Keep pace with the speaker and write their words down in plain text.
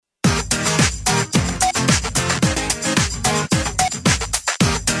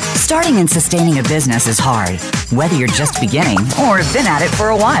Starting and sustaining a business is hard, whether you're just beginning or have been at it for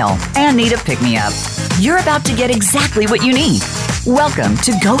a while and need a pick-me-up. You're about to get exactly what you need. Welcome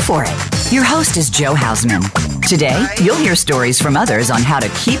to Go For It. Your host is Joe Hausman. Today, you'll hear stories from others on how to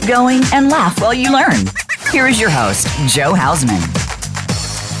keep going and laugh while you learn. Here is your host, Joe Hausman.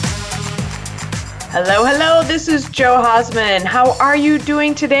 Hello, this is Joe Hausman. How are you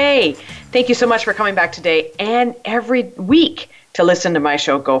doing today? Thank you so much for coming back today and every week to listen to my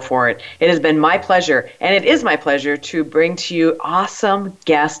show, Go For It. It has been my pleasure, and it is my pleasure to bring to you awesome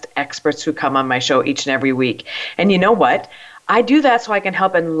guest experts who come on my show each and every week. And you know what? I do that so I can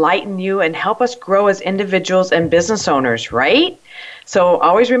help enlighten you and help us grow as individuals and business owners, right? So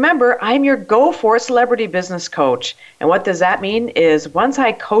always remember, I'm your Go For It celebrity business coach. And what does that mean is once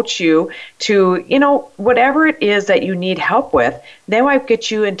I coach you to, whatever it is that you need help with, then I get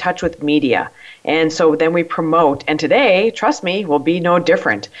you in touch with media. And so then we promote. And today, trust me, will be no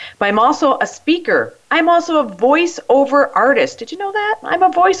different. But I'm also a speaker. I'm also a voiceover artist. Did you know that? I'm a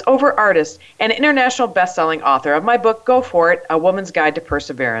voiceover artist and international best-selling author of my book, Go For It, A Woman's Guide to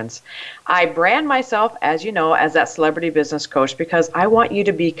Perseverance. I brand myself, as you know, as that celebrity business coach because I want you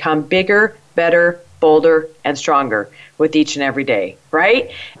to become bigger, better, bolder, and stronger with each and every day,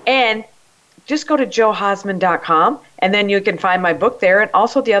 right? And just go to joehausman.com, and then you can find my book there and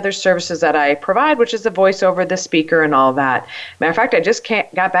also the other services that I provide, which is the voiceover, the speaker, and all that. Matter of fact, I just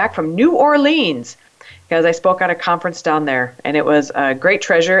got back from New Orleans because I spoke at a conference down there, and it was a great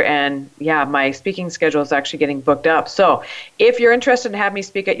treasure, and yeah, my speaking schedule is actually getting booked up. So if you're interested in having me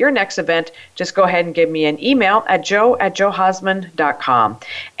speak at your next event, just go ahead and give me an email at joe@joehausman.com.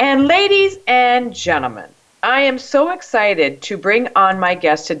 And ladies and gentlemen, I am so excited to bring on my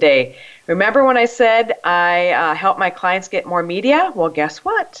guest today. Remember when I said I help my clients get more media? Well, guess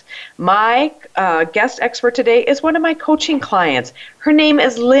what? My guest expert today is one of my coaching clients. Her name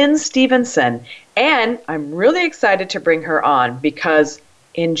is Lynn Stevenson, and I'm really excited to bring her on because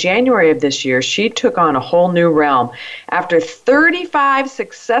in January of this year, she took on a whole new realm. After 35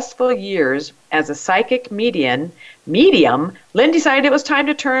 successful years as a psychic medium, Lynn decided it was time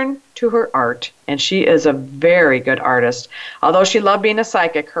to turn to her art, and she is a very good artist. Although she loved being a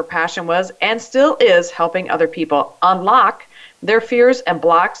psychic, her passion was and still is helping other people unlock their fears and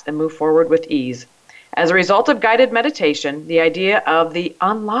blocks and move forward with ease. As a result of guided meditation, the idea of the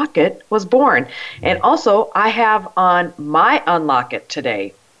Unlock It was born. And also, I have on my Unlock It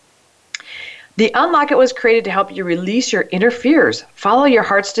today. The Unlock It was created to help you release your inner fears, follow your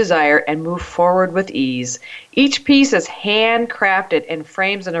heart's desire, and move forward with ease. Each piece is handcrafted and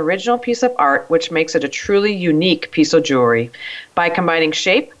frames an original piece of art, which makes it a truly unique piece of jewelry. By combining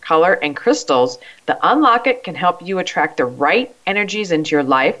shape, color, and crystals, the Unlock It can help you attract the right energies into your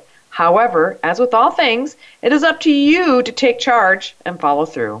life. However, as with all things, it is up to you to take charge and follow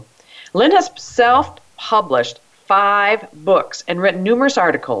through. Lynn has self-published 5 books and written numerous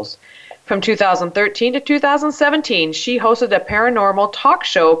articles. From 2013 to 2017, she hosted a paranormal talk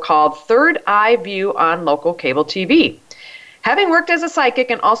show called Third Eye View on local cable TV. Having worked as a psychic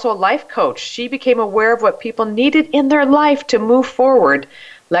and also a life coach, she became aware of what people needed in their life to move forward,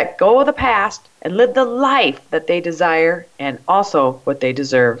 let go of the past, and live the life that they desire and also what they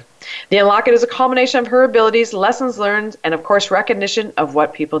deserve. The Unlock It is a culmination of her abilities, lessons learned, and of course recognition of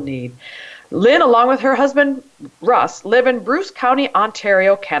what people need. Lynn, along with her husband Russ, live in Bruce County,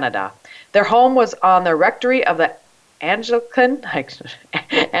 Ontario, Canada. Their home was on the rectory of the Anglican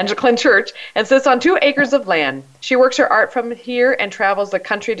Church and sits on 2 acres of land. She works her art from here and travels the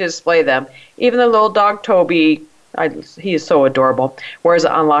country to display them. Even the little dog Toby, he is so adorable, wears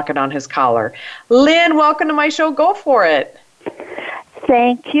an Unlock It on his collar. Lynn, welcome to my show. Go For It.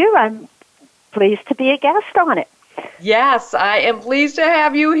 Thank you. I'm pleased to be a guest on it. Yes, I am pleased to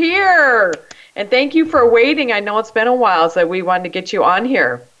have you here. And thank you for waiting. I know it's been a while, so we wanted to get you on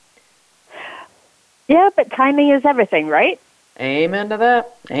here. Yeah, but timing is everything, right? Amen to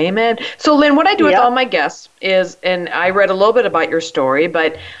that. Amen. So, Lynn, what I do with all my guests is, and I read a little bit about your story,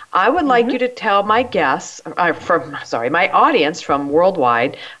 but I would like you to tell my guests, my audience from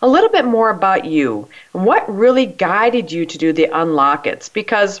worldwide, a little bit more about you. What really guided you to do the Unlock It's?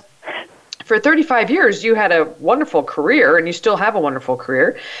 Because for 35 years, you had a wonderful career, and you still have a wonderful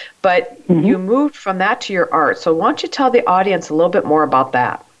career, but you moved from that to your art. So why don't you tell the audience a little bit more about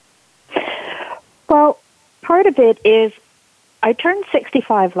that? Well, part of it is I turned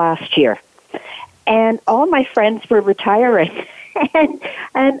 65 last year, and all my friends were retiring.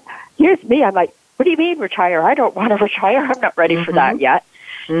 and here's me. I'm like, what do you mean retire? I don't want to retire. I'm not ready for that yet.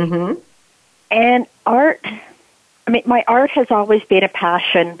 And art, my art has always been a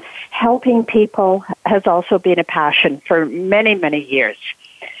passion. Helping people has also been a passion for many, many years.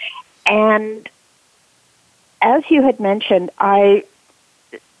 And as you had mentioned, I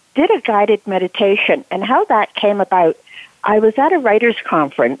did a guided meditation, and how that came about, I was at a writer's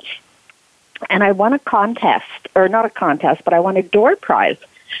conference, and I won a contest, or not a contest, but I won a door prize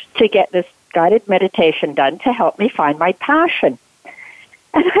to get this guided meditation done to help me find my passion.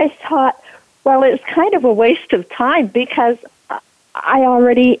 And I thought, well, it's kind of a waste of time because I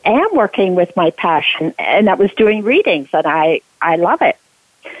already am working with my passion, and that was doing readings, and I love it.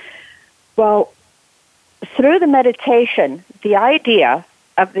 Well, through the meditation, the idea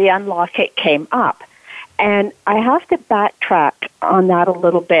of the Unlock It came up, and I have to backtrack on that a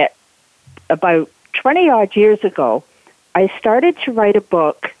little bit. About 20-odd years ago, I started to write a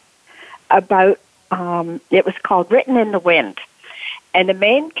book about, it was called Written in the Wind. And the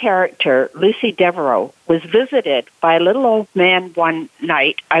main character, Lucy Devereaux, was visited by a little old man one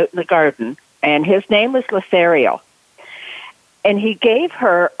night out in the garden, and his name was Lothario. And he gave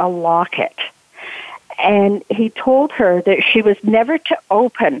her a locket, and he told her that she was never to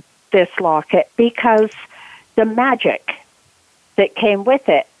open this locket because the magic that came with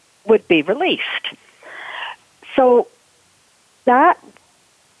it would be released. So that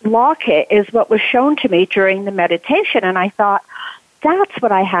locket is what was shown to me during the meditation, and I thought, that's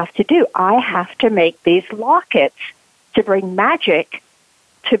what I have to do. I have to make these lockets to bring magic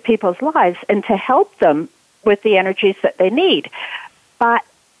to people's lives and to help them with the energies that they need. But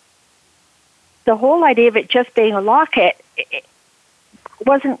the whole idea of it just being a locket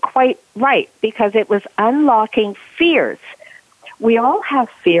wasn't quite right because it was unlocking fears. We all have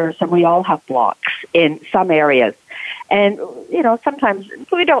fears and we all have blocks in some areas. And, sometimes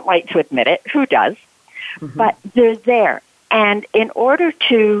we don't like to admit it. Who does? Mm-hmm. But they're there. And in order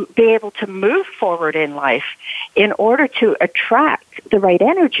to be able to move forward in life, in order to attract the right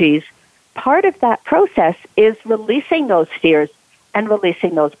energies, part of that process is releasing those fears and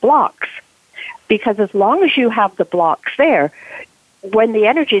releasing those blocks. Because as long as you have the blocks there, when the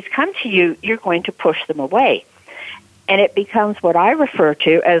energies come to you, you're going to push them away. And it becomes what I refer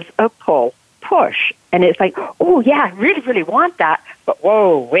to as a pull-push. And it's like, oh, yeah, I really, really want that. But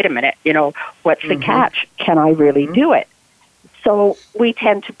whoa, wait a minute, what's the catch? Can I really do it? So we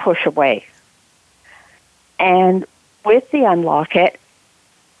tend to push away. And with the Unlock It,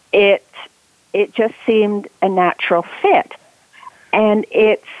 it just seemed a natural fit. And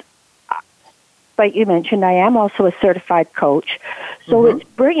it's, like you mentioned, I am also a certified coach. So it's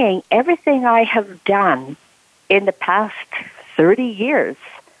bringing everything I have done in the past 30 years,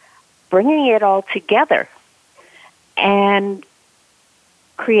 bringing it all together and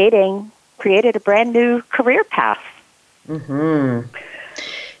created a brand new career path. And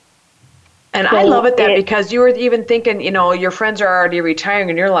I love it because you were even thinking, your friends are already retiring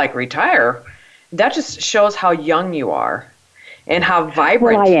and you're like, retire? That just shows how young you are and how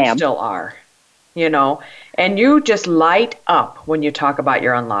vibrant you still are, and you just light up when you talk about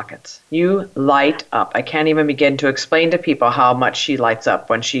your Unlock-Its. You light up. I can't even begin to explain to people how much she lights up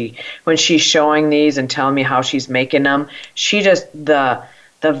when she's showing these and telling me how she's making them. She just, the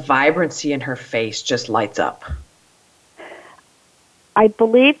vibrancy in her face just lights up. I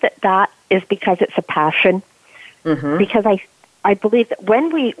believe that is because it's a passion. Because I believe that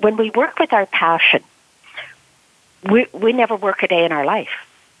when we work with our passion, we never work a day in our life.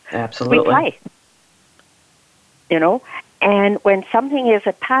 Absolutely. We play. And when something is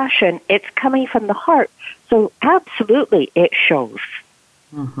a passion, it's coming from the heart. So absolutely it shows.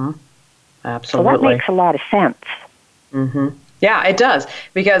 Absolutely. So that makes a lot of sense. Yeah, it does.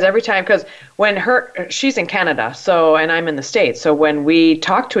 Because every time, when she's in Canada, and I'm in the States. So when we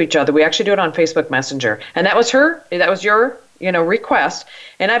talk to each other, we actually do it on Facebook Messenger. And that was your, request.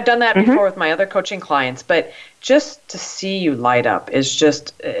 And I've done that before with my other coaching clients. But just to see you light up is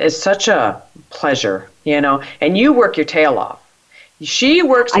such a pleasure, and you work your tail off. She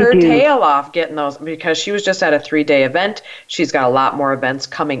works her tail off getting those because she was just at a 3-day event. She's got a lot more events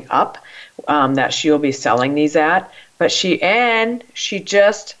coming up that she'll be selling these at. But she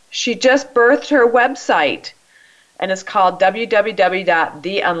just birthed her website, and it's called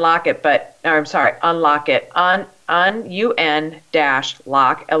www.theunlockit,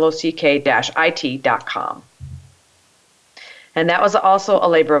 un-lock-it.com. And that was also a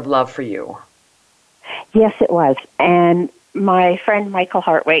labor of love for you. Yes, it was. And my friend Michael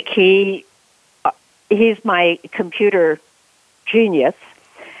Hartwick, he's my computer genius.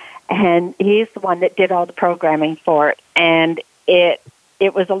 And he's the one that did all the programming for it. And it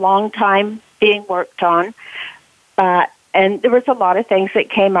was a long time being worked on. And there was a lot of things that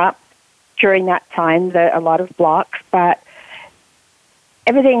came up during that time, a lot of blocks. But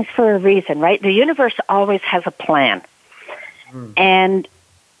everything's for a reason, right? The universe always has a plan. And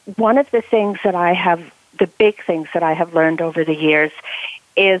one of the things that the big things that I have learned over the years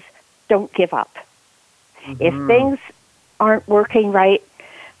is don't give up. Mm-hmm. If things aren't working right,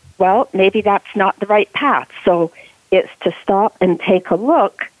 well, maybe that's not the right path. So it's to stop and take a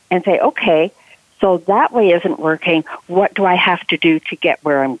look and say, okay, so that way isn't working. What do I have to do to get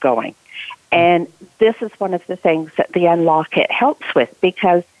where I'm going? And this is one of the things that the Unlock It helps with,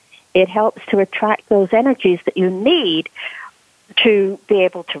 because it helps to attract those energies that you need to be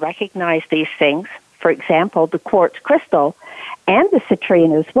able to recognize these things. For example, the quartz crystal and the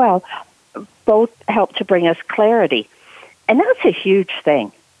citrine as well both help to bring us clarity. And that's a huge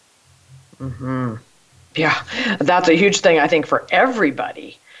thing. Mm-hmm. Yeah, that's a huge thing, I think, for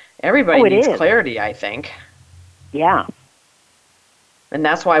everybody. Everybody needs clarity, I think. Yeah. And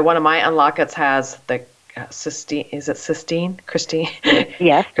that's why one of my Unlock-Its has the cysteine. Is it cysteine? Christine?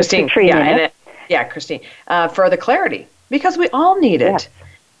 Yes. Christine. Yeah, Christine. For the clarity, because we all need it.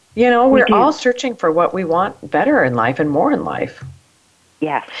 Yes. We're all searching for what we want better in life and more in life.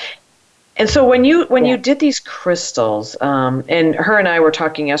 Yes. And so when you did these crystals, and her and I were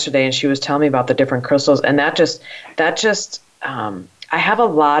talking yesterday, and she was telling me about the different crystals, and that just I have a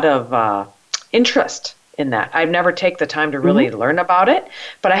lot of interest in that. I've never taken the time to really learn about it,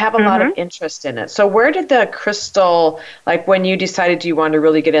 but I have a lot of interest in it. So where did the crystal, like when you decided you wanted to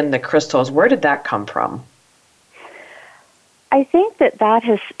really get in the crystals, where did that come from? I think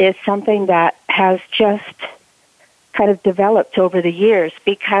that is something that has just kind of developed over the years,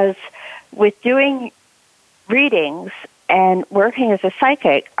 because with doing readings and working as a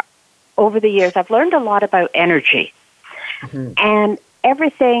psychic over the years, I've learned a lot about energy. Mm-hmm. And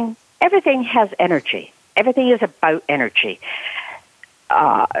everything has energy. Everything is about energy.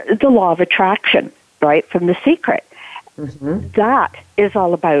 The law of attraction, right, from The Secret. Mm-hmm. That is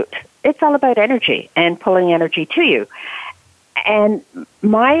all about energy and pulling energy to you. And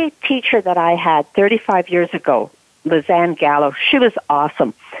my teacher that I had 35 years ago, Lizanne Gallo, she was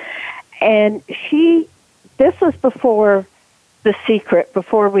awesome. And this was before The Secret,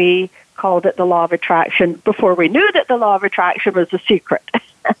 before we called it the law of attraction, before we knew that the law of attraction was a secret.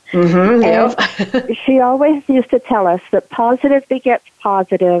 Mm-hmm, and she always used to tell us that positive begets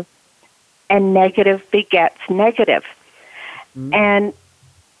positive and negative begets negative. Mm-hmm. And,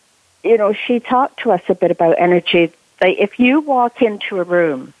 she talked to us a bit about energy. Like if you walk into a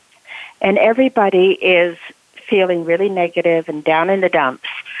room and everybody is feeling really negative and down in the dumps,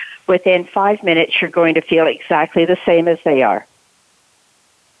 within 5 minutes you're going to feel exactly the same as they are.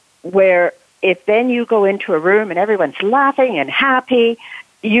 Where if then you go into a room and everyone's laughing and happy,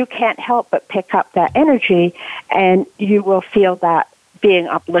 you can't help but pick up that energy, and you will feel that being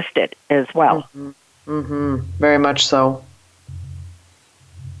uplifted as well. Mm-hmm. Mm-hmm. Very much so.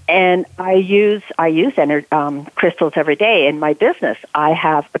 And I use crystals every day in my business. I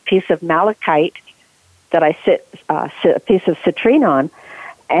have a piece of malachite that I sit a piece of citrine on,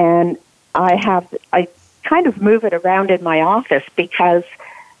 and I kind of move it around in my office, because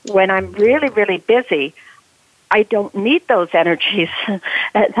when I'm really, really busy, I don't need those energies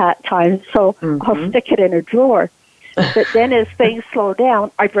at that time, so I'll stick it in a drawer. But then as things slow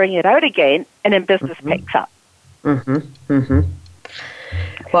down, I bring it out again, and then business picks up. Mm-hmm. Mm-hmm.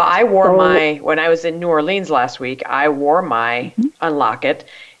 Well, I wore when I was in New Orleans last week, I wore my Unlock It,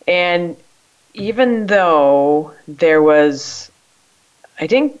 and even though there was, I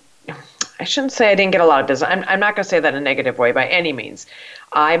shouldn't say I didn't get a lot of business. I'm not going to say that in a negative way by any means.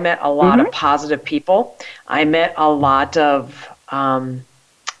 I met a lot of positive people. I met a lot of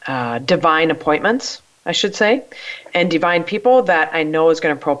divine appointments, I should say, and divine people that I know is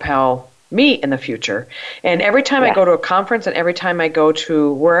going to propel me in the future. And every time I go to a conference and every time I go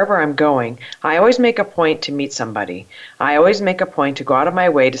to wherever I'm going, I always make a point to meet somebody. I always make a point to go out of my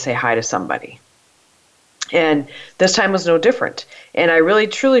way to say hi to somebody. And this time was no different. And I really,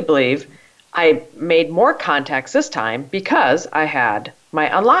 truly believe I made more contacts this time because I had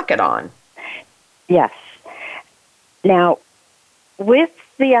my Unlock It on. Yes. Now, with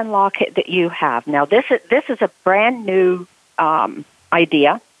the Unlock It that you have, now this is a brand new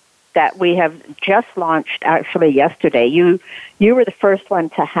idea that we have just launched actually yesterday. You were the first one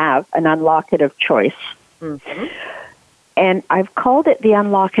to have an Unlock It of choice. Mm-hmm. And I've called it the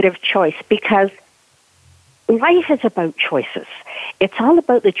Unlock It of choice because life is about choices. It's all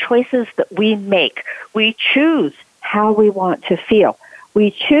about the choices that we make. We choose how we want to feel.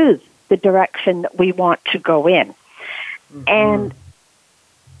 We choose the direction that we want to go in. Mm-hmm. And,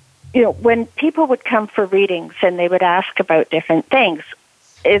 when people would come for readings and they would ask about different things,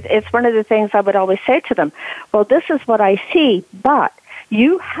 it's one of the things I would always say to them, well, this is what I see, but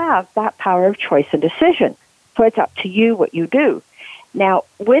you have that power of choice and decision. So it's up to you what you do. Now,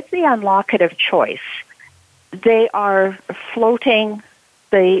 with the Unlock It of choice, they are floating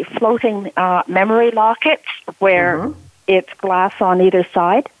memory lockets where it's glass on either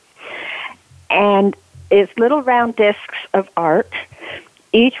side. And it's little round discs of art.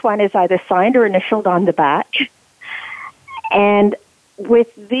 Each one is either signed or initialed on the back. And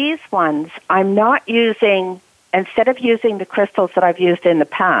with these ones, I'm not using, instead of using the crystals that I've used in the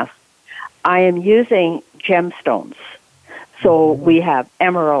past, I am using gemstones. So we have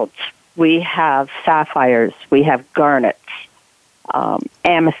emeralds, we have sapphires, we have garnets,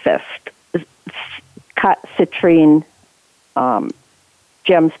 amethyst, cut citrine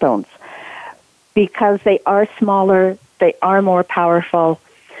gemstones. Because they are smaller, they are more powerful,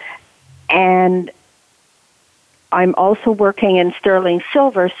 and I'm also working in sterling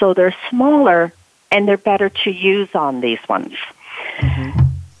silver, so they're smaller and they're better to use on these ones.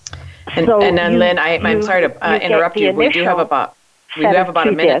 And then, Lynn, I'm sorry to interrupt you. We do have about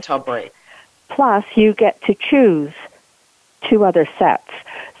a minute till break. Plus, you get to choose 2 other sets.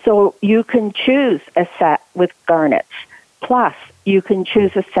 So you can choose a set with garnets. Plus, you can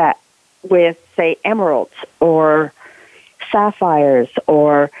choose a set with, say, emeralds or sapphires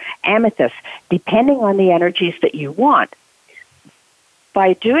or amethysts, depending on the energies that you want.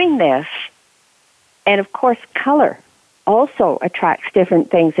 By doing this, and of course color also attracts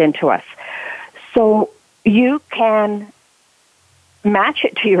different things into us. So you can match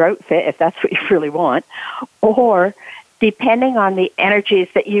it to your outfit if that's what you really want, or depending on the energies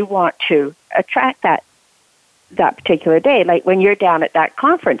that you want to attract that particular day. Like when you're down at that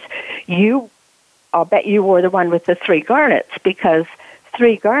conference, I'll bet you wore the one with the 3 garnets, because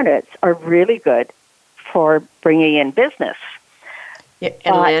 3 garnets are really good for bringing in business. Yeah,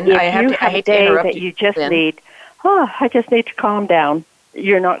 and Lynn, I hate to interrupt that you just need, I just need to calm down.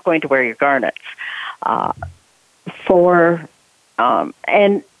 You're not going to wear your garnets. And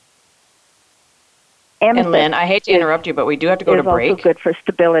amethyst, and Lynn, I hate to interrupt you, but we do have to go to break. It's also good for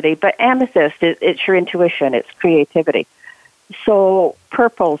stability. But amethyst, it's your intuition, it's creativity. So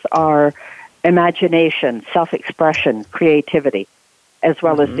purples are imagination, self-expression, creativity, as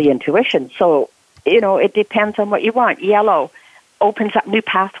well as the intuition. So, it depends on what you want. Yellow opens up new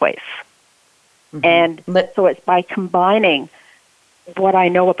pathways. And so it's by combining what I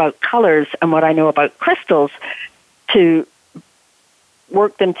know about colors and what I know about crystals to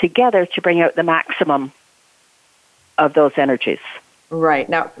work them together to bring out the maximum of those energies. Right.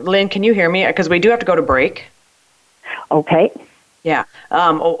 Now, Lynn, can you hear me? Because we do have to go to break. Okay. Yeah.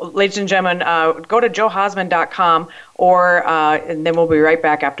 Ladies and gentlemen, go to joehausman.com and then we'll be right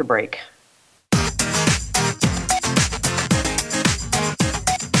back after break.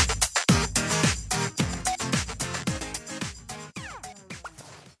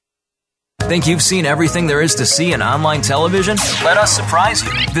 Think you've seen everything there is to see in online television? Let us surprise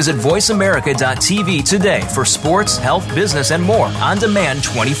you. Visit voiceamerica.tv today for sports, health, business, and more on demand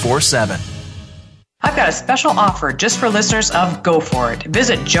 24/7. I've got a special offer just for listeners of Go For It.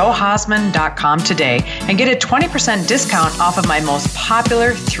 Visit joehausman.com today and get a 20% discount off of my most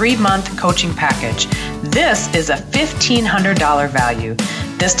popular 3-month coaching package. This is a $1,500 value.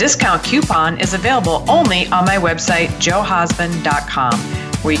 This discount coupon is available only on my website, joehausman.com,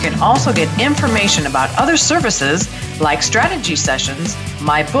 where you can also get information about other services like strategy sessions,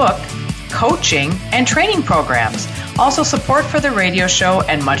 my book, coaching, and training programs. Also support for the radio show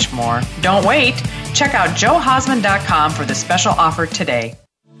and much more. Don't wait. Check out joehausman.com for the special offer today.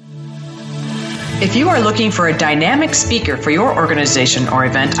 If you are looking for a dynamic speaker for your organization or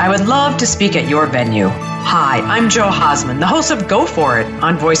event, I would love to speak at your venue. Hi, I'm Joe Hausman, the host of Go For It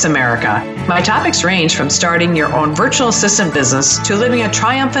on Voice America. My topics range from starting your own virtual assistant business to living a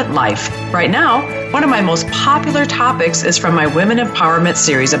triumphant life. Right now, one of my most popular topics is from my Women Empowerment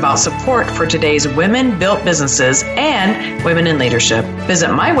series about support for today's women-built businesses and women in leadership.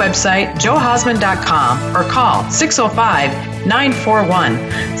 Visit my website, joehausman.com, or call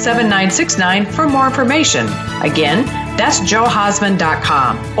 605-941-7969 for more information. Again, that's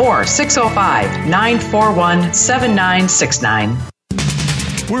joehausman.com or 605-941-7969.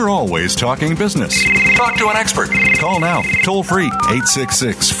 We're always talking business. Talk to an expert. Call now, toll free,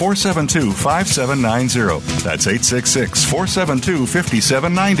 866-472-5790. That's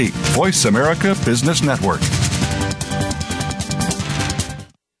 866-472-5790. Voice America Business Network.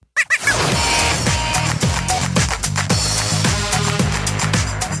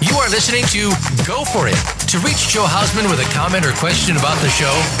 You are listening to Go For It. To reach Joe Hausman with a comment or question about the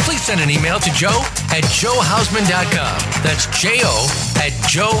show, please send an email to joe@joehausman.com. That's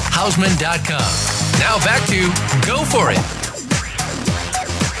joe@joehausman.com. Now back to Go For It.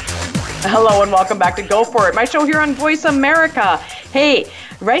 Hello and welcome back to Go For It, my show here on Voice America. Hey,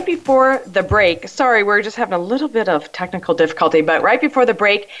 right before the break, sorry, we're just having a little bit of technical difficulty, but right before the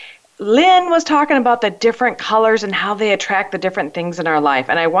break, Lynn was talking about the different colors and how they attract the different things in our life.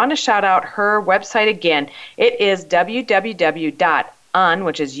 And I want to shout out her website again. It is www.un,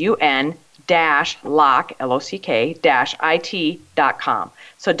 which is UN, lock, L-O-C-K, IT.com.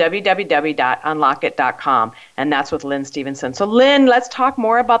 So www.unlockit.com, and that's with Lynn Stevenson. So Lynn, let's talk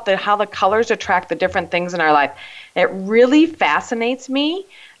more about how the colors attract the different things in our life. It really fascinates me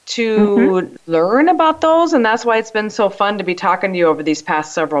to learn about those, and that's why it's been so fun to be talking to you over these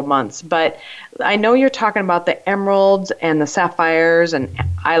past several months. But I know you're talking about the emeralds and the sapphires, and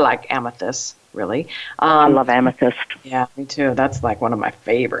I like amethyst, really. I love amethyst. Yeah, me too. That's like one of my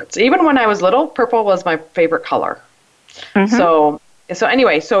favorites. Even when I was little, purple was my favorite color. So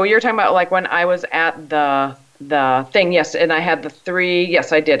anyway, so you're talking about like when I was at the thing, yes, and I had the three,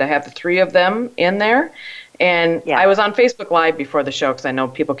 yes, I did. I have the three of them in there. And I was on Facebook Live before the show because I know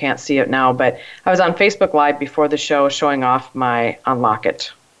people can't see it now, but I was on Facebook Live before the show showing off my Unlock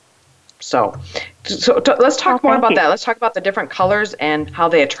It. So let's talk more about that. Let's talk about the different colors and how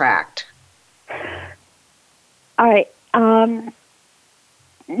they attract. All right. Now,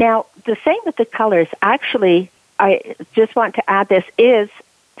 the thing with the colors, actually, I just want to add this, is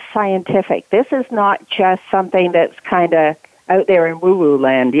scientific. This is not just something that's kind of out there in woo-woo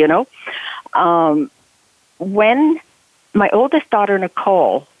land, you know. When my oldest daughter,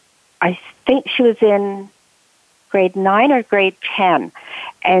 Nicole, I think she was in grade 9 or grade 10,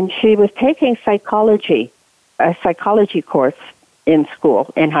 and she was taking a psychology course in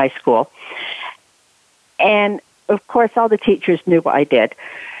high school. And, of course, all the teachers knew what I did.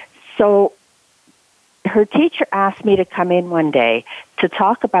 So her teacher asked me to come in one day to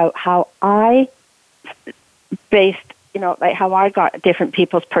talk about how I based, like how I got different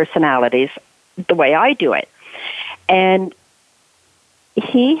people's personalities the way I do it. And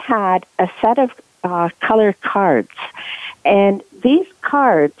he had a set of color cards. And these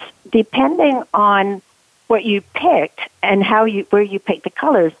cards, depending on what you picked and where you picked the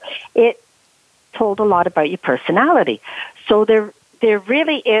colors, it told a lot about your personality. So there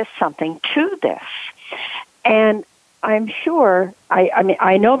really is something to this. And I'm sure,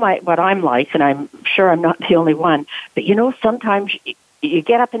 I know what I'm like, and I'm sure I'm not the only one, but sometimes you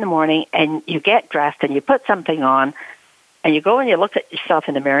get up in the morning and you get dressed and you put something on and you go and you look at yourself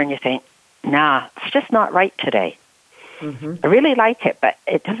in the mirror and you think, nah, it's just not right today. I really like it, but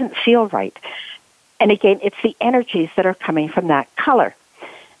it doesn't feel right. And again, it's the energies that are coming from that color.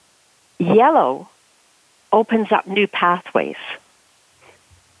 Yellow opens up new pathways.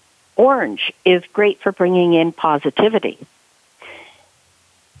 Orange is great for bringing in positivity.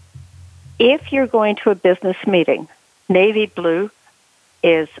 If you're going to a business meeting, navy blue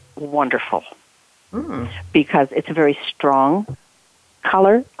is wonderful because it's a very strong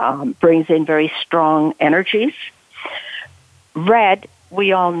color, brings in very strong energies. Red,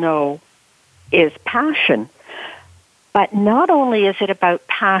 we all know, is passion. But not only is it about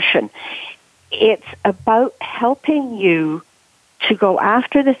passion, it's about helping you to go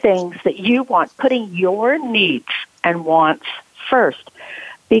after the things that you want, putting your needs and wants first.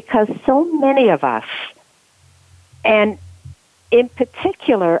 Because so many of us, and in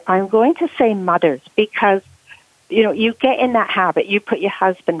particular, I'm going to say mothers, because, you get in that habit. You put your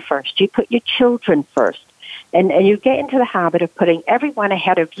husband first. You put your children first. And you get into the habit of putting everyone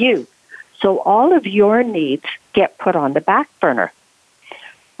ahead of you. So all of your needs get put on the back burner.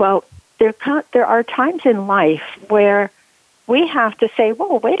 Well, there are times in life where we have to say,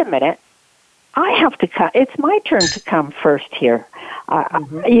 whoa, wait a minute. I have to come. It's my turn to come first here.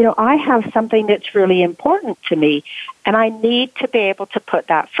 I have something that's really important to me, and I need to be able to put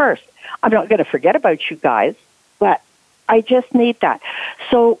that first. I'm not going to forget about you guys, but I just need that.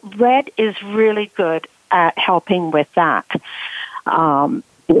 So red is really good at helping with that.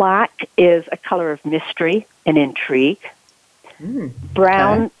 Black is a color of mystery and intrigue.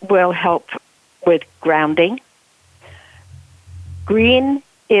 Brown will help with grounding. Green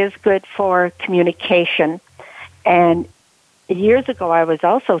is good for communication. And years ago, I was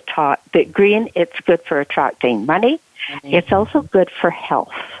also taught that green, it's good for attracting money. It's also good for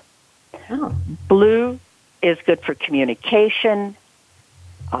health. Blue is good for communication,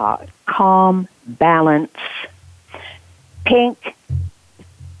 calm, balance. Pink,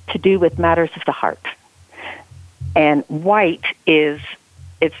 to do with matters of the heart. And white it's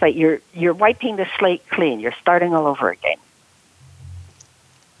like you're wiping the slate clean. You're starting all over again.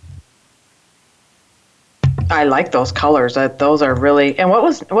 I like those colors. Those are really. And what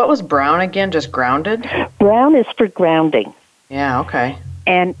was brown again? Just grounded? Brown is for grounding. Yeah. Okay.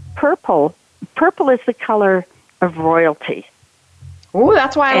 And purple is the color of royalty. Ooh,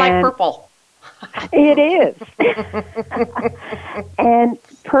 that's why I like purple. It is. And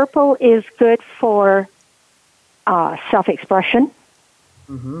purple is good for self-expression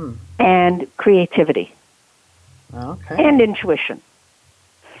and creativity and intuition.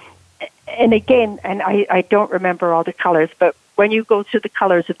 And again, and I don't remember all the colors, but when you go to the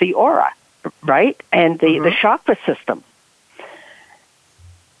colors of the aura, right, and the chakra system,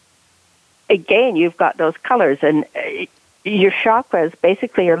 again, you've got those colors, and your chakras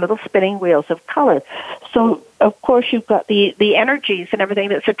basically are little spinning wheels of color. So, of course, you've got the energies and everything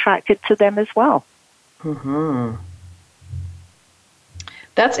that's attracted to them as well.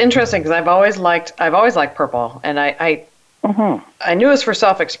 That's interesting because I've always liked purple, and I knew it was for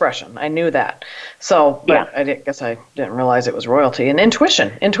self-expression. I knew that. So, but I guess I didn't realize it was royalty. And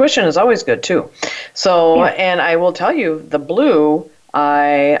intuition. Intuition is always good too. So, and I will tell you, the blue,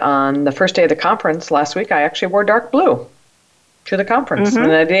 on the first day of the conference last week, I actually wore dark blue to the conference,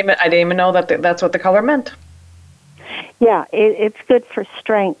 and I didn't even know that's what the color meant. Yeah, it's good for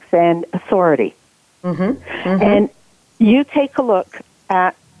strength and authority. And you take a look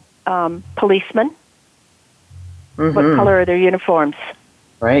at policemen. What color are their uniforms?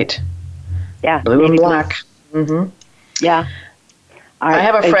 Right. Yeah. Blue and black. Yeah. I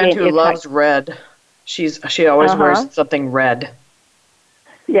have a friend who loves red. She always wears something red.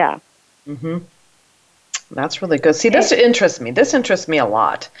 Yeah. That's really good. See, this interests me. This interests me a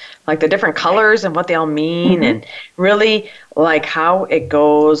lot. Like the different colors and what they all mean, and really like how it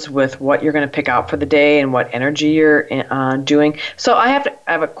goes with what you're going to pick out for the day and what energy you're doing. So I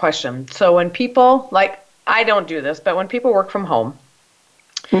have a question. So when people, like, I don't do this, but when people work from home,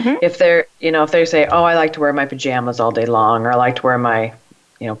 if they say, oh, I like to wear my pajamas all day long, or I like to wear my,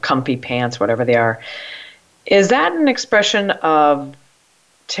 comfy pants, whatever they are, is that an expression of,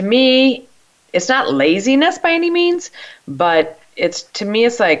 to me, it's not laziness by any means, but to me,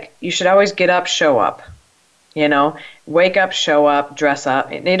 it's like you should always get up, show up, wake up, show up, dress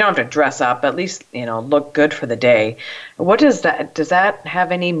up. You don't have to dress up, but at least, look good for the day. Does that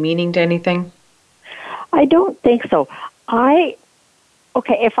have any meaning to anything? I don't think so.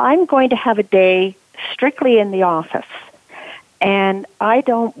 If I'm going to have a day strictly in the office and I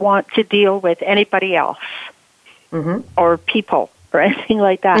don't want to deal with anybody else or people or anything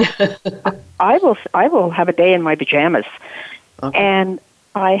like that, I will have a day in my pajamas. Okay. And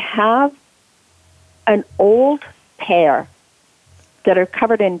I have an old pair that are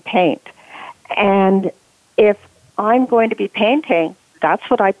covered in paint. And if I'm going to be painting, that's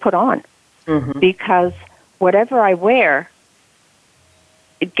what I put on. Because whatever I wear,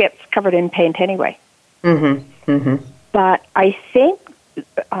 it gets covered in paint anyway. But I think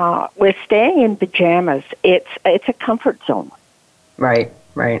with staying in pajamas, it's a comfort zone. Right.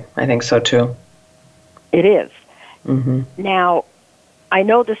 I think so too. It is. Now, I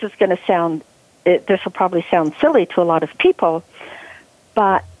know this is going to sound, this will probably sound silly to a lot of people,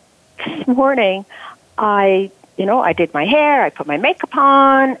 but this morning I did my hair, I put my makeup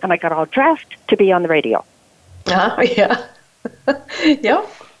on, and I got all dressed to be on the radio. Yeah. Yep.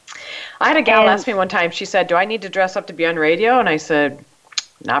 I had a gal ask me one time, she said, do I need to dress up to be on radio? And I said,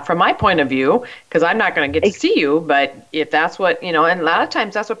 not from my point of view, because I'm not going to get to see you, but if that's what, and a lot of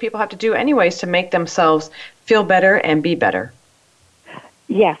times that's what people have to do anyways to make themselves feel better and be better.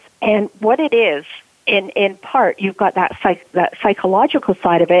 Yes, and what it is, in part, you've got that psychological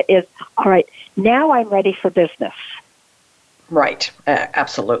side of it is, all right, now I'm ready for business. Right,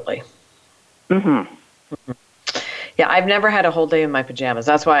 absolutely. Yeah, I've never had a whole day in my pajamas.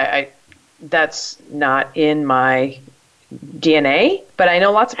 That's why that's not in my DNA, but I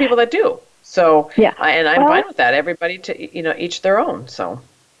know lots of people that do. So, yeah, I'm fine with that. Everybody to, each their own. So,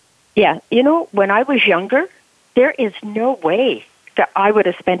 yeah, when I was younger, there is no way that I would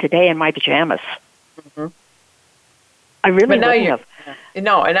have spent a day in my pajamas. I really wouldn't have.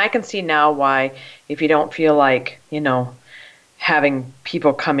 No, and I can see now why, if you don't feel like, having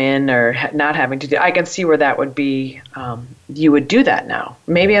people come in or not having to do, I can see where that would be, you would do that now.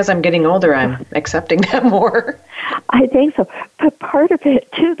 Maybe as I'm getting older, I'm accepting that more. I think so. But part of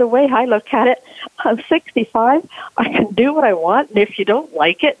it, too, the way I look at it, I'm 65, I can do what I want, and if you don't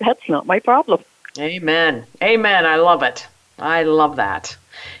like it, that's not my problem. Amen. I love it. I love that.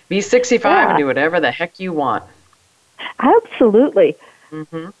 Be 65 and do whatever the heck you want. Absolutely.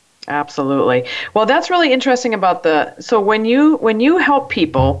 Absolutely. Well, that's really interesting about so when you help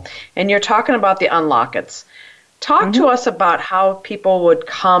people and you're talking about the unlockets, talk to us about how people would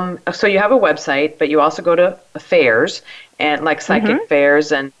come. So you have a website, but you also go to fairs and like psychic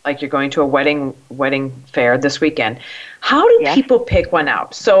fairs, and like you're going to a wedding fair this weekend. How do people pick one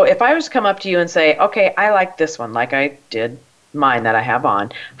out? So if I was to come up to you and say, okay, I like this one, like I did mine that I have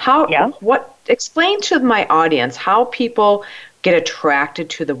on. Explain to my audience how people get attracted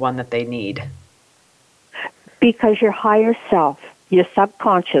to the one that they need. Because your higher self, your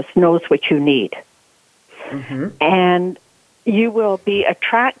subconscious knows what you need. Mm-hmm. And you will be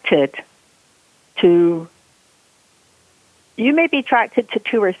attracted to, you may be attracted to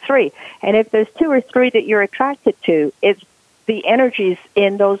 2 or 3. And if there's 2 or 3 that you're attracted to, it's the energies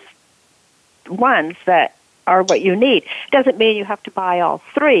in those ones that are what you need. Doesn't mean you have to buy all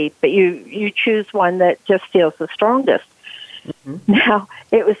 3, but you choose one that just feels the strongest. Mm-hmm. Now,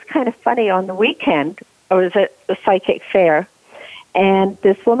 it was kind of funny on the weekend. I was at the psychic fair, and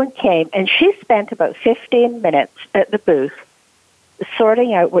this woman came, and she spent about 15 minutes at the booth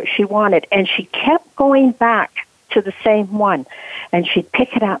sorting out what she wanted, and she kept going back to the same one, and she'd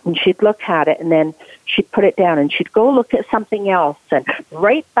pick it up, and she'd look at it, and then she'd put it down, and she'd go look at something else, and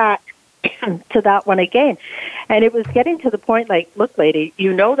right back to that one again. And it was getting to the point like, look, lady,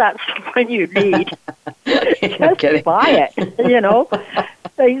 you know that's the one you need. Just buy it, you know.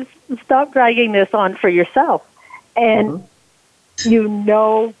 So stop dragging this on for yourself. And you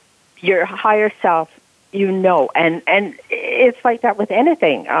know your higher self, you know. And it's like that with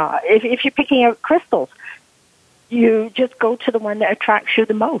anything. If you're picking out crystals, you just go to the one that attracts you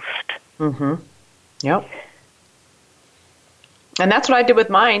the most. Mm-hmm. Yep. And that's what I did with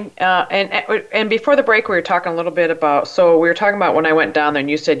mine. And before the break, we were talking a little bit about, so we were talking about when I went down there, and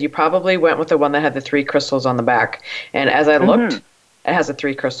you said you probably went with the one that had the 3 crystals on the back. And as I looked, it has the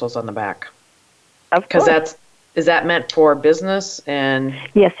 3 crystals on the back. Of course. Because is that meant for business? And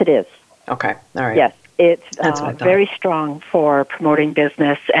yes, it is. Okay, all right. Yes, it's very strong for promoting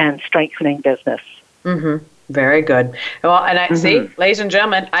business and strengthening business. Mm-hmm. Very good. Well, and I see, ladies and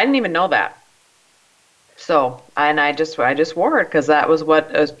gentlemen, I didn't even know that. So, and I just wore it because that was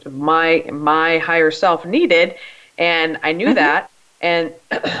what my higher self needed, and I knew that, and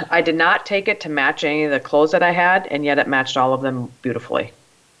I did not take it to match any of the clothes that I had, and yet it matched all of them beautifully.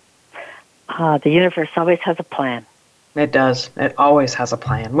 The universe always has a plan. It does. It always has a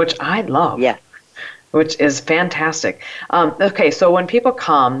plan, which I love. Yes. Which is fantastic. Okay, so when people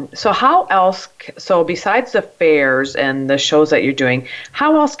come, so how else, so besides the fairs and the shows that you're doing,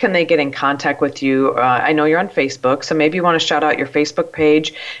 how else can they get in contact with you? I know you're on Facebook, so maybe you want to shout out your Facebook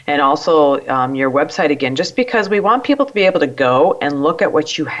page and also your website again, just because we want people to be able to go and look at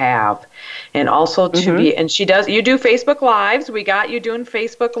what you have. And also to be, and you do Facebook Lives. We got you doing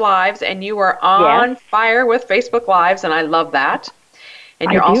Facebook Lives, and you are on fire with Facebook Lives, and I love that.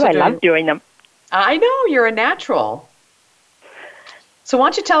 And I love doing them. I know, you're a natural. So why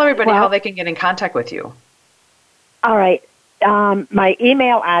don't you tell everybody how they can get in contact with you? All right. My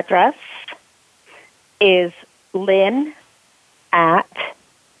email address is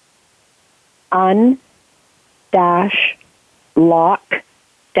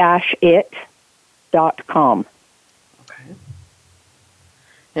lynn@un-lock-it.com. Okay.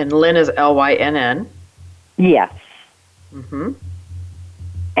 And Lynn is Lynn? Yes. Mm-hmm.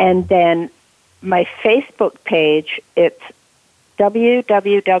 And then my Facebook page, it's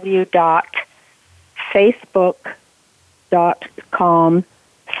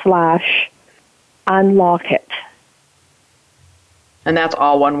www.facebook.com/unlockit. And that's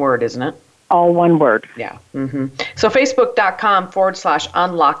all one word, isn't it? All one word. Yeah. Mm-hmm. So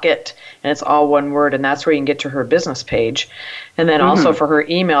facebook.com/unlockit, and it's all one word, and that's where you can get to her business page. And then also for her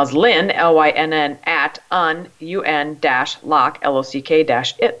emails, Lynn, Lynn,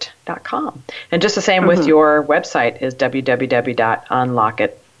 @un-lock-it.com. And just the same with your website is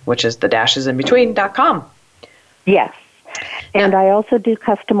www.unlockit, which is the dashes in between.com. Yes. And I also do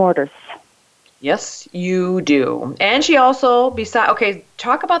custom orders. Yes, you do. And she also,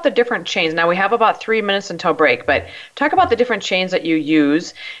 talk about the different chains. Now, we have about 3 minutes until break, but talk about the different chains that you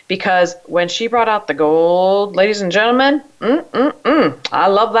use, because when she brought out the gold, ladies and gentlemen, I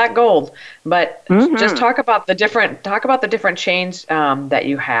love that gold. But just talk about the different chains that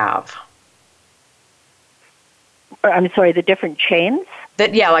you have. I'm sorry, the different chains?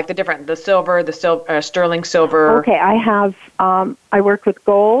 Like the silver, sterling silver. Okay, I have, I work with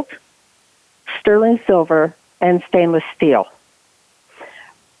gold, sterling silver, and stainless steel.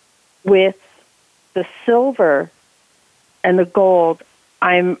 With the silver and the gold,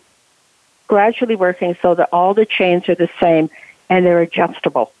 I'm gradually working so that all the chains are the same and they're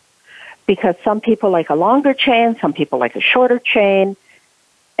adjustable. Because some people like a longer chain, some people like a shorter chain,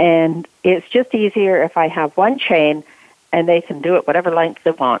 and it's just easier if I have one chain and they can do it whatever length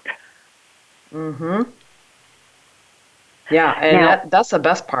they want. Mm-hmm. Yeah, and that's the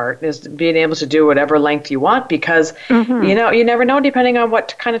best part, is being able to do whatever length you want, because, you never know depending on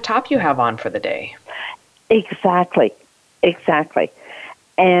what kind of top you have on for the day. Exactly. Exactly.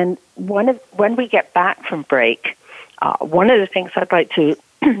 And when we get back from break, one of the things I'd like to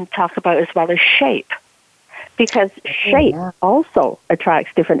talk about as well is shape, because shape also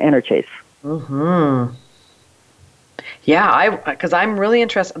attracts different energies. Mm-hmm. Yeah, because I'm really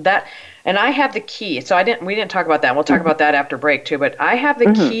interested in that, and I have the key. So we didn't talk about that. We'll talk about that after break too. But I have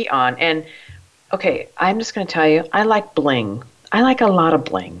the key on, and okay, I'm just going to tell you, I like bling. I like a lot of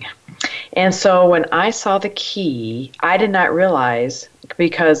bling. And so when I saw the key, I did not realize,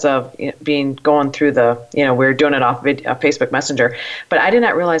 because of going through we were doing it off Facebook Messenger, but I did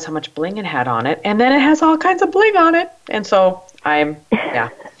not realize how much bling it had on it. And then it has all kinds of bling on it. And so I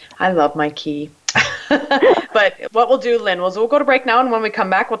love my key. But what we'll do, Lynn, we'll go to break now, and when we come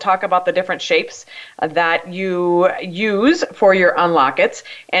back, we'll talk about the different shapes that you use for your unlockets.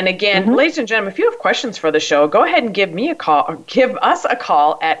 And again, ladies and gentlemen, if you have questions for the show, go ahead and give us a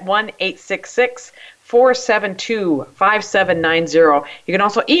call at 1-866-472-5790. You can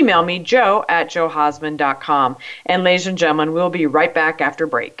also email me, joe@joehausman.com. And ladies and gentlemen, we'll be right back after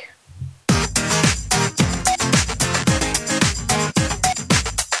break.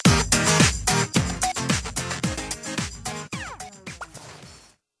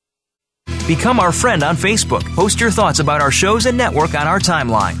 Become our friend on Facebook. Post your thoughts about our shows and network on our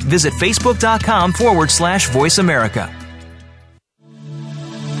timeline. Visit facebook.com/Voice America.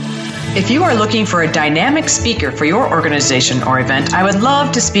 If you are looking for a dynamic speaker for your organization or event, I would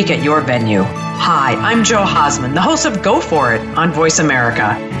love to speak at your venue. Hi, I'm Joe Hausman, the host of Go For It on Voice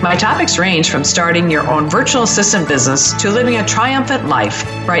America. My topics range from starting your own virtual assistant business to living a triumphant life.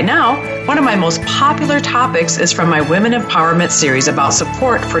 Right now, one of my most popular topics is from my Women Empowerment series about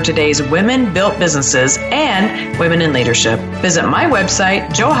support for today's women-built businesses and women in leadership. Visit my website,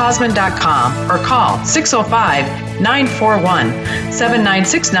 joehausman.com, or call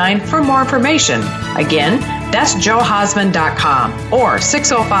 605-941-7969 for more information. Again, that's joehausman.com or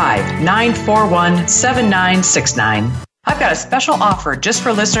 605-941-7969. I've got a special offer just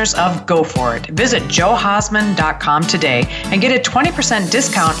for listeners of Go For It. Visit joehausman.com today and get a 20%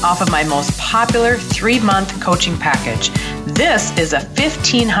 discount off of my most popular 3-month coaching package. This is a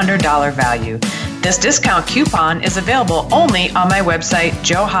 $1,500 value. This discount coupon is available only on my website,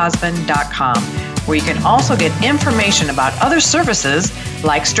 joehausman.com, where you can also get information about other services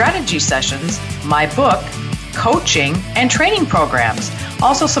like strategy sessions, my book, coaching, and training programs,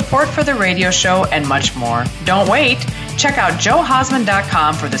 also support for the radio show, and much more. Don't wait. Check out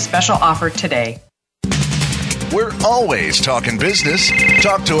joehausman.com for the special offer today. We're always talking business.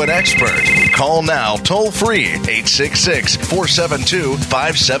 Talk to an expert. Call now toll free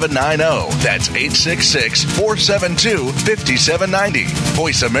 866-472-5790. That's 866-472-5790.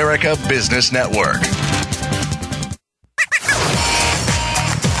 Voice America Business Network.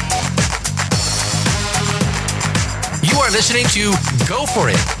 You are listening to Go For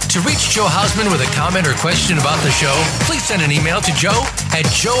It. To reach Joe Hausman with a comment or question about the show, please send an email to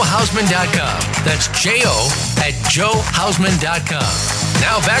joe@joehausman.com. That's joe@joehausman.com.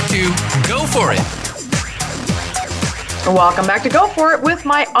 Now back to Go For It. Welcome back to Go For It with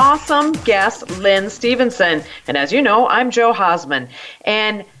my awesome guest, Lynn Stevenson. And as you know, I'm Joe Hausman.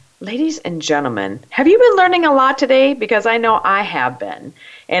 And ladies and gentlemen, have you been learning a lot today? Because I know I have been.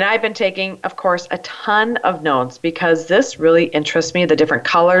 And I've been taking, of course, a ton of notes because this really interests me, the different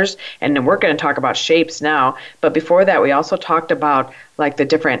colors. And we're going to talk about shapes now. But before that, we also talked about like the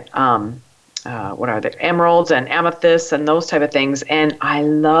different, emeralds and amethysts and those type of things. And I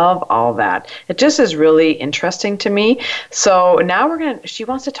love all that. It just is really interesting to me. So now she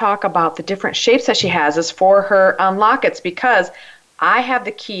wants to talk about the different shapes that she has as for her unlockets, because I have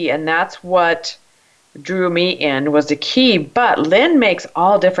the key, and that's what drew me in was the key. But Lynn makes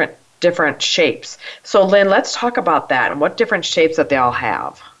all different shapes. So Lynn, let's talk about that and what different shapes that they all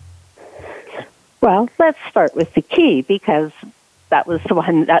have. Well, let's start with the key, because that's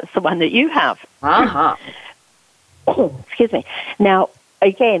the one that you have. Uh-huh. Excuse me. Now,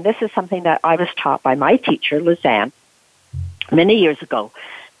 again, this is something that I was taught by my teacher, Lizanne, many years ago,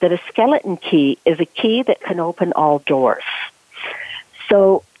 that a skeleton key is a key that can open all doors.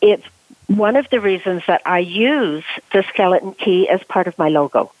 So it's one of the reasons that I use the skeleton key as part of my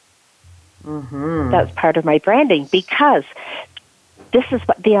logo. Mm-hmm. That's part of my branding, because this is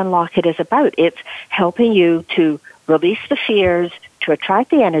what the Unlock It is about. It's helping you to release the fears, to attract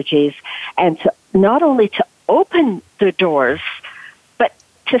the energies, and to not only to open the doors, but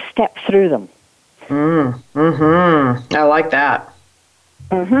to step through them. Mm-hmm. I like that.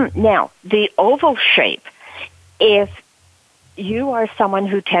 Mm-hmm. Now, the oval shape, if you are someone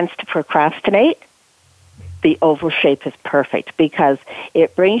who tends to procrastinate, the oval shape is perfect because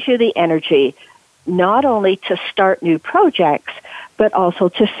it brings you the energy not only to start new projects, but also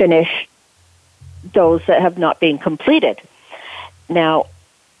to finish those that have not been completed. Now,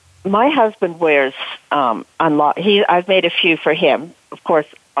 my husband wears I've made a few for him, of course,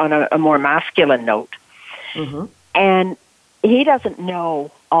 on a more masculine note. Mm-hmm. And he doesn't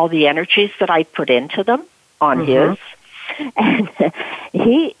know all the energies that I put into them on his. And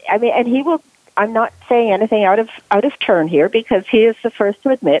he will, I'm not saying anything out of turn here, because he is the first to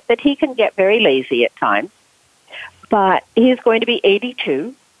admit that he can get very lazy at times. But he's going to be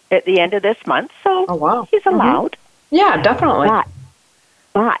 82 at the end of this month, so he's allowed. Yeah, definitely.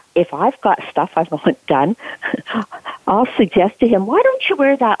 But if I've got stuff I want done, I'll suggest to him, why don't you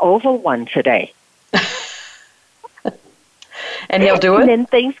wear that oval one today? And he'll do it? And then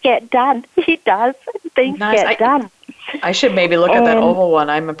things get done. He does. Things get done. I should maybe look at that oval one.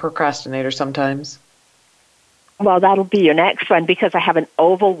 I'm a procrastinator sometimes. Well, that'll be your next one, because I have an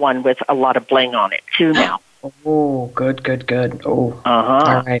oval one with a lot of bling on it, too, now. Oh, good. Oh,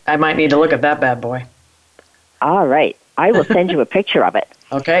 all right. I might need to look at that bad boy. All right. I will send you a picture of it.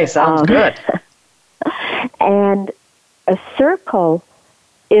 Okay, sounds good. And a circle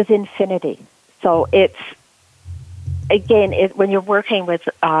is infinity. So it's, again, when you're working with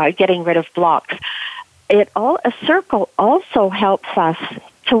getting rid of blocks, a circle also helps us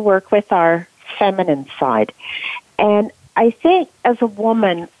to work with our feminine side. And I think as a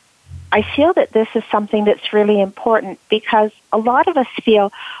woman, I feel that this is something that's really important, because a lot of us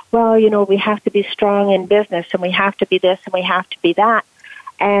feel, well, we have to be strong in business, and we have to be this, and we have to be that.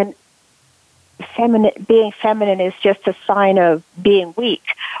 And being feminine is just a sign of being weak.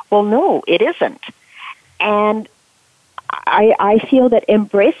 Well, no, it isn't. And I feel that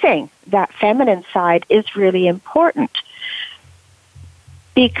embracing that feminine side is really important,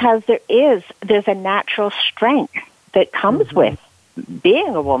 because there's a natural strength that comes with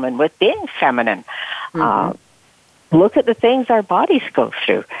being a woman, with being feminine. Look at the things our bodies go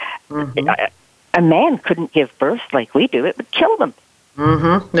through. A man couldn't give birth like we do. It would kill them.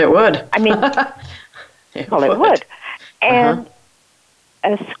 It would. I mean, it would. And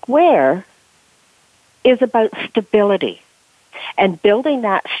a square is about stability and building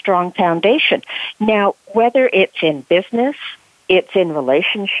that strong foundation. Now, whether it's in business, it's in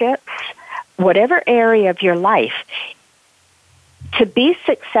relationships, whatever area of your life, to be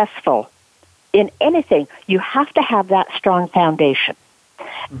successful in anything, you have to have that strong foundation,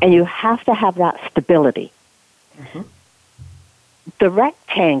 and you have to have that stability. The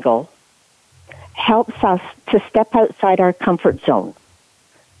rectangle helps us to step outside our comfort zone.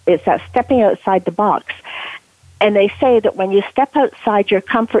 It's that stepping outside the box. And they say that when you step outside your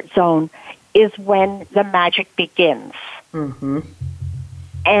comfort zone is when the magic begins.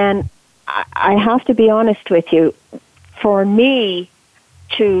 And I have to be honest with you, for me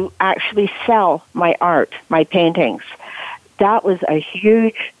to actually sell my art, my paintings, that was a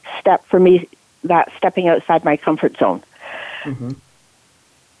huge step for me, that stepping outside my comfort zone.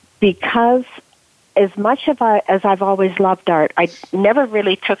 Because as much as I've always loved art, I never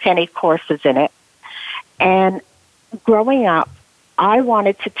really took any courses in it. And growing up, I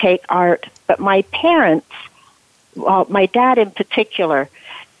wanted to take art, but my parents, well, my dad in particular,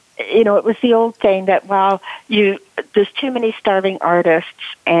 it was the old thing that, there's too many starving artists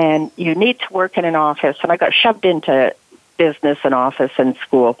and you need to work in an office. And I got shoved into business and office and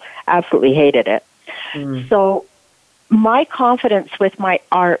school. Absolutely hated it. So my confidence with my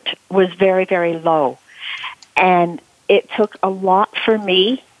art was very, very low. And it took a lot for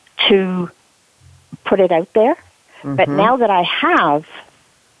me to put it out there. But now that I have,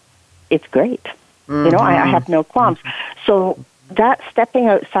 it's great. I have no qualms. So that stepping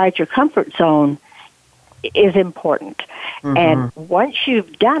outside your comfort zone is important. And once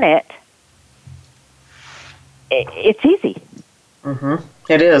you've done it, it's easy.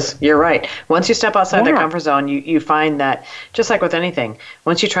 It is. You're right. Once you step outside the comfort zone, you find that, just like with anything,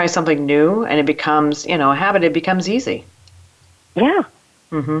 once you try something new and it becomes, a habit, it becomes easy. Yeah.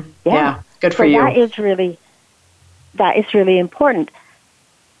 Yeah. Good for you. That is really important.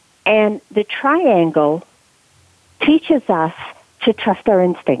 And the triangle teaches us to trust our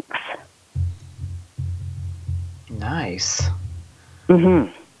instincts. Nice.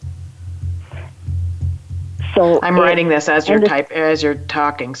 So I'm writing this as you're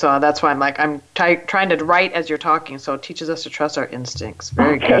talking, so that's why I'm trying to write as you're talking. So it teaches us to trust our instincts.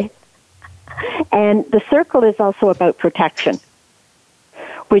 Very good. And the circle is also about protection,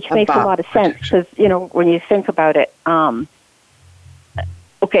 which makes a lot of sense because when you think about it,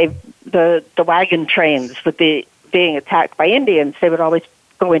 the wagon trains would be being attacked by Indians. They would always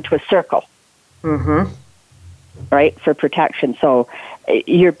go into a circle. right, for protection. So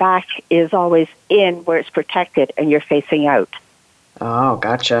your back is always in where it's protected and you're facing out. Oh,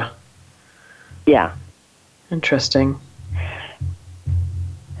 gotcha. Yeah. Interesting.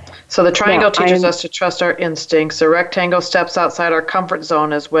 So the triangle teaches us to trust our instincts. The rectangle steps outside our comfort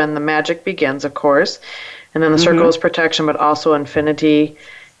zone is when the magic begins, of course. And then the circle is protection, but also infinity,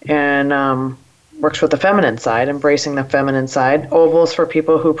 and works with the feminine side, embracing the feminine side. Ovals for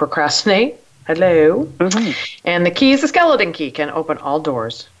people who procrastinate. Hello. And the key is the skeleton key, can open all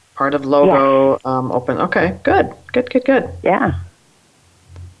doors. Part of logo, open. Okay, good. Yeah.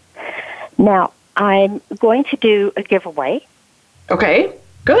 Now, I'm going to do a giveaway. Okay,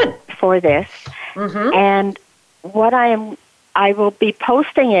 good. For this. And what I will be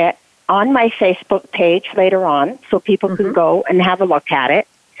posting it on my Facebook page later on, so people can go and have a look at it.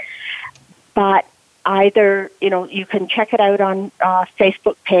 But either, you can check it out on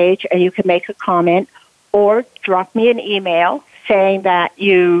Facebook page and you can make a comment, or drop me an email saying that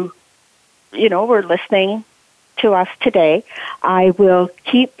you were listening to us today. I will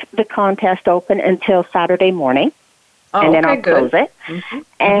keep the contest open until Saturday morning. And then I'll close it.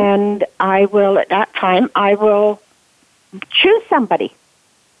 And at that time, I will choose somebody.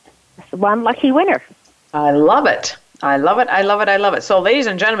 One lucky winner. I love it. So, ladies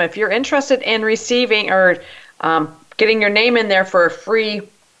and gentlemen, if you're interested in receiving or getting your name in there for a free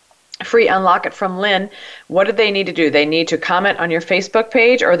Unlock It from Lynn, what do they need to do? They need to comment on your Facebook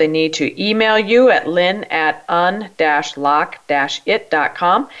page, or they need to email you at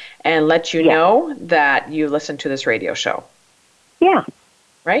lynn@un-lock-it.com and let you know that you listen to this radio show. Yeah.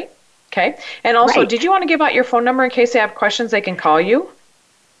 Right? Okay. And also, did you want to give out your phone number in case they have questions they can call you?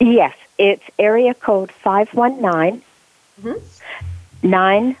 Yes. It's area code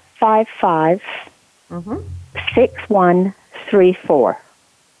 519-955-6134.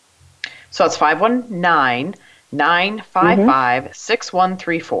 So it's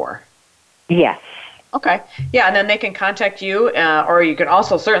 519-955-6134. Yes. Okay. Yeah, and then they can contact you, or you can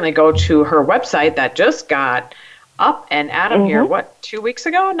also certainly go to her website that just got up and at 'em here, 2 weeks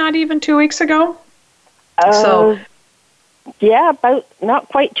ago? Not even 2 weeks ago? Yeah, about not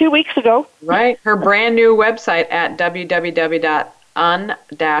quite 2 weeks ago. Right. Her brand new website at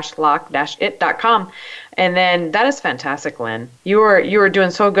www.un-lock-it.com. And then that is fantastic, Lynn. You are doing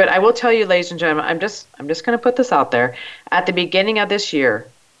so good. I will tell you, ladies and gentlemen, I'm just going to put this out there. At the beginning of this year,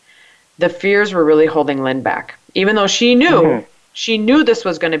 the fears were really holding Lynn back. Even though she knew this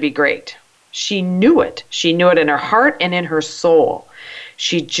was going to be great. She knew it. She knew it in her heart and in her soul.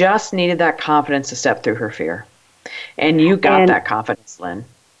 She just needed that confidence to step through her fear. And you got that confidence, Lynn.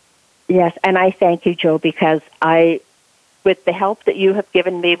 Yes, and I thank you, Joe, because with the help that you have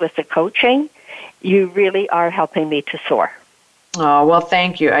given me with the coaching, you really are helping me to soar. Oh, well,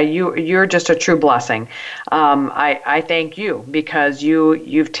 thank you. You're just a true blessing. I thank you because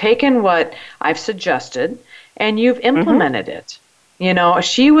you've taken what I've suggested and you've implemented it.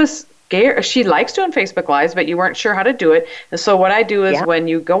 She was scared. She likes doing Facebook Lives, but you weren't sure how to do it. And so what I do is when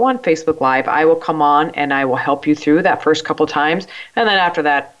you go on Facebook Live, I will come on and I will help you through that first couple times. And then after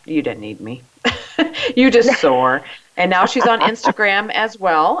that, you didn't need me. You just soar. And now she's on Instagram as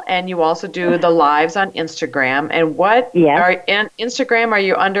well, and you also do the lives on Instagram. And Instagram, are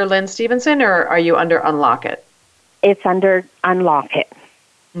you under Lynn Stevenson or are you under Unlock It? It's under Unlock It.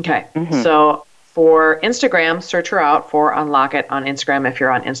 Okay. So for Instagram, search her out for Unlock It on Instagram if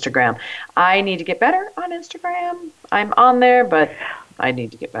you're on Instagram. I need to get better on Instagram. I'm on there, but I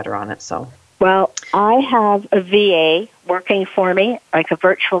need to get better on it. So. Well, I have a VA working for me, like a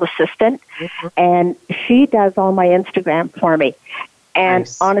virtual assistant, and she does all my Instagram for me. And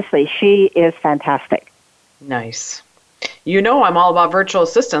honestly, she is fantastic. Nice. I'm all about virtual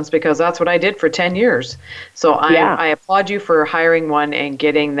assistants because that's what I did for 10 years. So I applaud you for hiring one and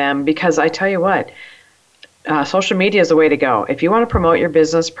getting them, because I tell you what, social media is the way to go. If you want to promote your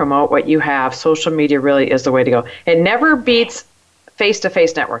business, promote what you have, social media really is the way to go. It never beats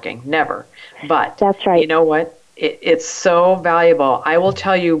face-to-face networking, never. But that's right. You know what? It's so valuable. I will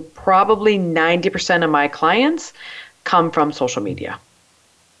tell you, probably 90% of my clients come from social media.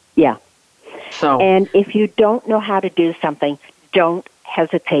 Yeah. So. And if you don't know how to do something, don't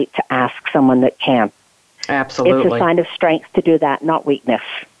hesitate to ask someone that can. Absolutely. It's a sign of strength to do that, not weakness.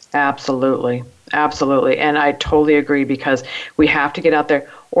 Absolutely. And I totally agree, because we have to get out there.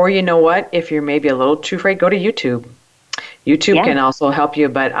 Or you know what? If you're maybe a little too afraid, go to YouTube. YouTube can also help you,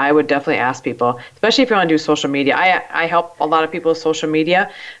 but I would definitely ask people, especially if you want to do social media. I help a lot of people with social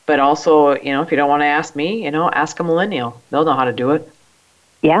media, but also, if you don't want to ask me, ask a millennial. They'll know how to do it.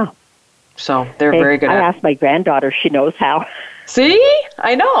 Yeah. So they're very good at it. I asked my granddaughter. She knows how. See?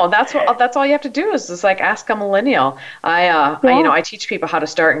 I know. That's all you have to do is just like ask a millennial. I teach people how to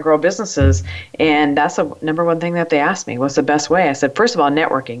start and grow businesses, and that's the number one thing that they ask me. What's the best way? I said, first of all,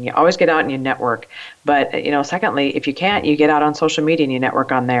 networking. You always get out and you network. But secondly, if you can't, you get out on social media and you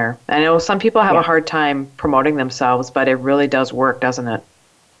network on there. I know some people have a hard time promoting themselves, but it really does work, doesn't it?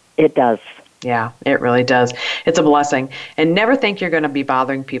 It does. Yeah, it really does. It's a blessing. And never think you're going to be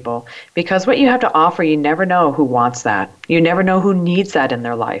bothering people, because what you have to offer, you never know who wants that. You never know who needs that in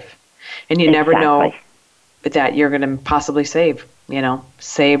their life. And you never know that you're going to possibly save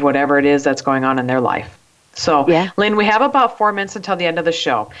whatever it is that's going on in their life. So, Lynn, we have about 4 minutes until the end of the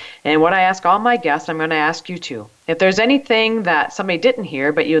show. And what I ask all my guests, I'm going to ask you too. If there's anything that somebody didn't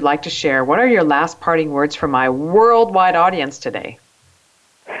hear but you'd like to share, what are your last parting words for my worldwide audience today?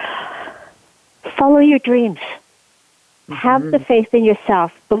 Follow your dreams. Have the faith in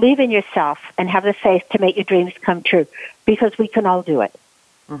yourself, believe in yourself, and have the faith to make your dreams come true, because we can all do it.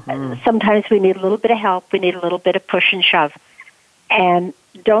 Sometimes we need a little bit of help. We need a little bit of push and shove. And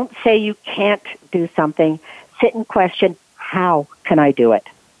don't say you can't do something. Sit and question, how can I do it?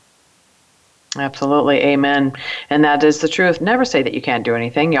 Absolutely. Amen. And that is the truth. Never say that you can't do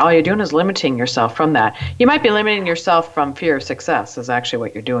anything. All you're doing is limiting yourself from that. You might be limiting yourself from fear of success is actually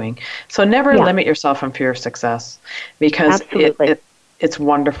what you're doing. So never limit yourself from fear of success, because it's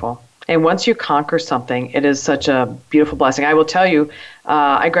wonderful. And once you conquer something, it is such a beautiful blessing. I will tell you,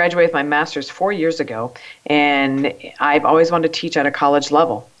 I graduated with my master's 4 years ago, and I've always wanted to teach at a college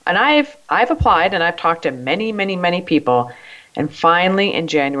level. And I've applied, and I've talked to many, many, many people. And finally, in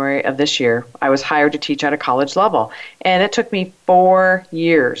January of this year, I was hired to teach at a college level. And it took me 4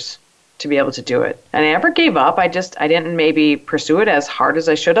 years to be able to do it. And I never gave up. I didn't maybe pursue it as hard as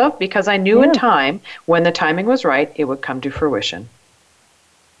I should have, because I knew in time, when the timing was right, it would come to fruition.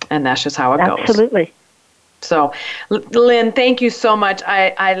 And that's just how it goes. Absolutely. So, Lynn, thank you so much.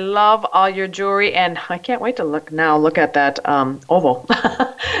 I love all your jewelry, and I can't wait to look at that oval.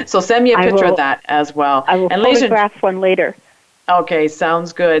 So send me a picture of that as well. I will photograph one later. Okay,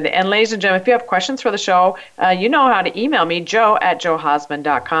 sounds good. And ladies and gentlemen, if you have questions for the show, you know how to email me,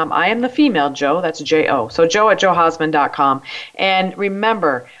 joe@joehausman.com. I am the female Joe, that's J-O. So joe@joehausman.com. And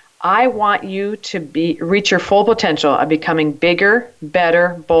remember, I want you to reach your full potential of becoming bigger,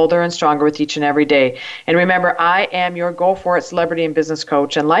 better, bolder, and stronger with each and every day. And remember, I am your Go For It celebrity and business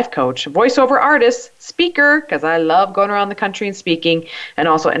coach and life coach, voiceover artist, speaker, because I love going around the country and speaking, and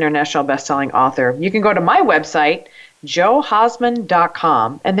also international best-selling author. You can go to my website,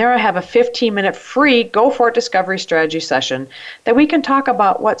 joehausman.com, and there I have a 15-minute free Go For It discovery strategy session that we can talk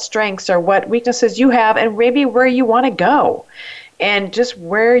about what strengths or what weaknesses you have, and maybe where you want to go, and just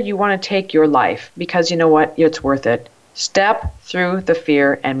where you want to take your life, because you know what? It's worth it. Step through the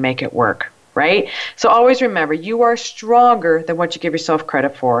fear and make it work, right? So always remember, you are stronger than what you give yourself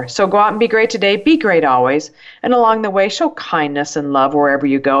credit for. So go out and be great today. Be great always. And along the way, show kindness and love wherever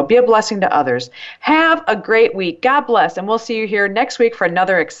you go. Be a blessing to others. Have a great week. God bless. And we'll see you here next week for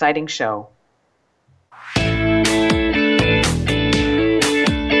another exciting show.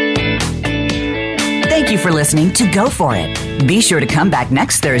 Thank you for listening to Go For It. Be sure to come back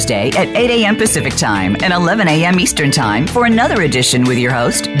next Thursday at 8 a.m. Pacific Time and 11 a.m. Eastern Time for another edition with your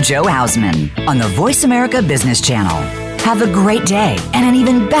host, Joe Hausman, on the Voice America Business Channel. Have a great day and an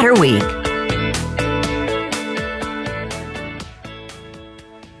even better week.